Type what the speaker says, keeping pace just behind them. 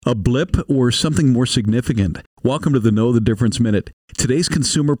a blip, or something more significant? Welcome to the Know the Difference Minute. Today's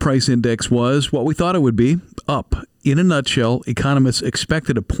consumer price index was what we thought it would be, up. In a nutshell, economists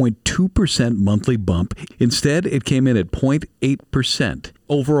expected a 0.2% monthly bump. Instead, it came in at 0.8%.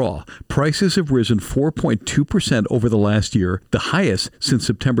 Overall, prices have risen 4.2% over the last year, the highest since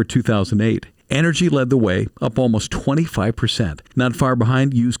September 2008. Energy led the way, up almost 25%. Not far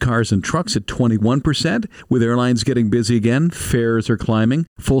behind, used cars and trucks at 21%. With airlines getting busy again, fares are climbing.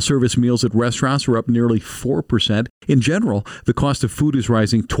 Full-service meals at restaurants are up nearly 4%. In general, the cost of food is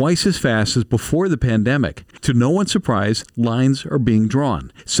rising twice as fast as before the pandemic. To no one's surprise, lines are being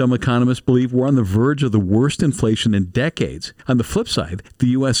drawn. Some economists believe we're on the verge of the worst inflation in decades. On the flip side, the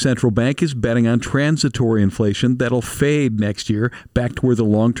U.S. Central Bank is betting on transitory inflation that'll fade next year back toward the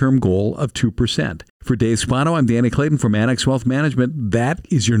long-term goal of 2%. For Dave Spano, I'm Danny Clayton from Annex Wealth Management. That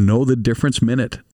is your Know the Difference Minute.